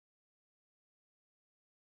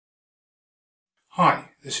Hi,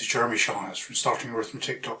 this is Jeremy Shires from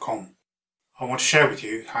StartingArithmetic.com. I want to share with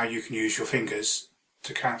you how you can use your fingers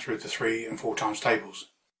to count through the 3 and 4 times tables.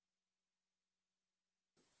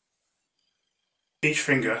 Each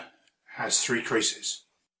finger has 3 creases.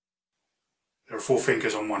 There are 4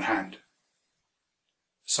 fingers on one hand,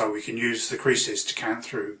 so we can use the creases to count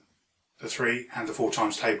through the 3 and the 4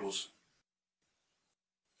 times tables.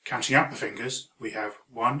 Counting up the fingers, we have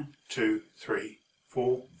 1, 2, 3,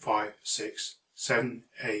 4, 5, 6, 7,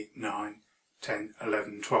 8, 9, 10,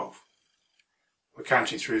 11, 12. We're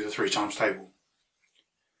counting through the 3 times table.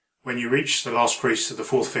 When you reach the last crease of the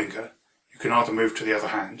 4th finger, you can either move to the other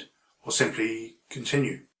hand or simply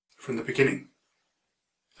continue from the beginning.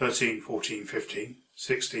 13, 14, 15,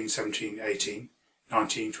 16, 17, 18,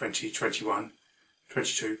 19, 20, 21,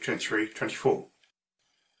 22, 23, 24.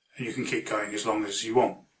 And you can keep going as long as you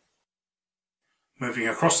want. Moving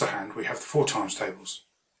across the hand, we have the 4 times tables.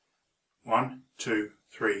 1, 2,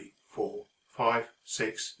 3, 4, 5,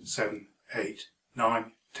 6, 7, 8,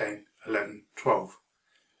 9, 10, 11, 12.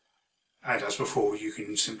 And as before, you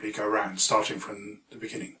can simply go round starting from the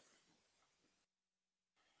beginning.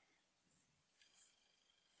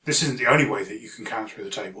 This isn't the only way that you can count through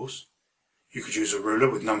the tables. You could use a ruler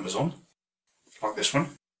with numbers on, like this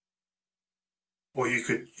one. Or you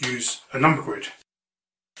could use a number grid,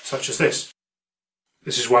 such as this.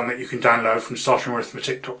 This is one that you can download from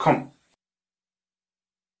StartingArithmetic.com.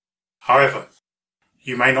 However,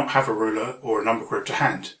 you may not have a ruler or a number grid to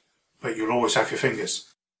hand, but you'll always have your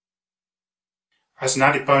fingers. As an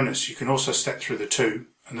added bonus, you can also step through the 2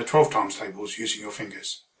 and the 12 times tables using your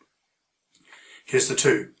fingers. Here's the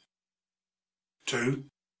 2. 2,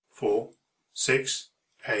 4, 6,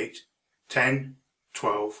 8, 10,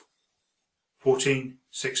 12, 14,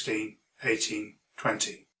 16, 18,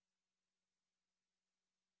 20.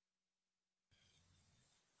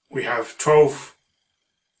 We have 12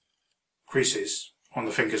 creases on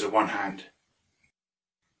the fingers of one hand.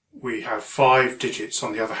 We have 5 digits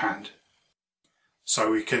on the other hand.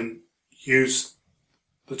 So we can use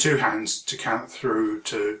the 2 hands to count through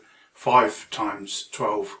to 5 times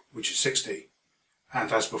 12, which is 60.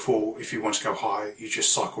 And as before, if you want to go high, you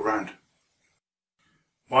just cycle round.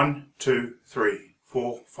 1, 2, 3,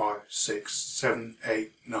 4, 5, 6, 7,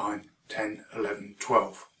 8, 9, 10, 11,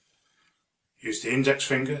 12. Use the index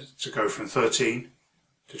finger to go from 13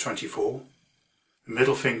 to 24, the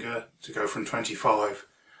middle finger to go from 25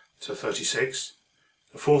 to 36,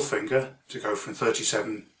 the 4th finger to go from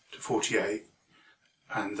 37 to 48,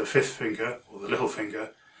 and the 5th finger, or the little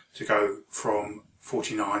finger, to go from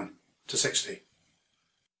 49 to 60.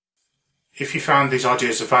 If you found these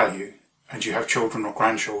ideas of value, and you have children or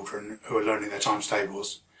grandchildren who are learning their times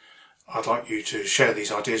tables, I'd like you to share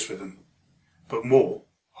these ideas with them. But more,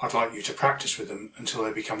 I'd like you to practice with them until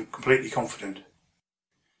they become completely confident.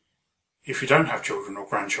 If you don't have children or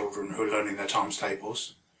grandchildren who are learning their times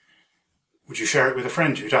tables, would you share it with a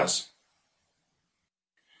friend who does?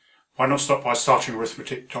 Why not stop by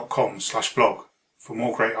startingarithmetic.com/blog for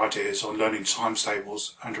more great ideas on learning times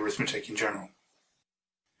tables and arithmetic in general.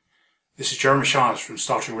 This is Jeremy Shires from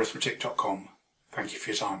startingarithmetic.com. Thank you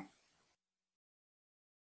for your time.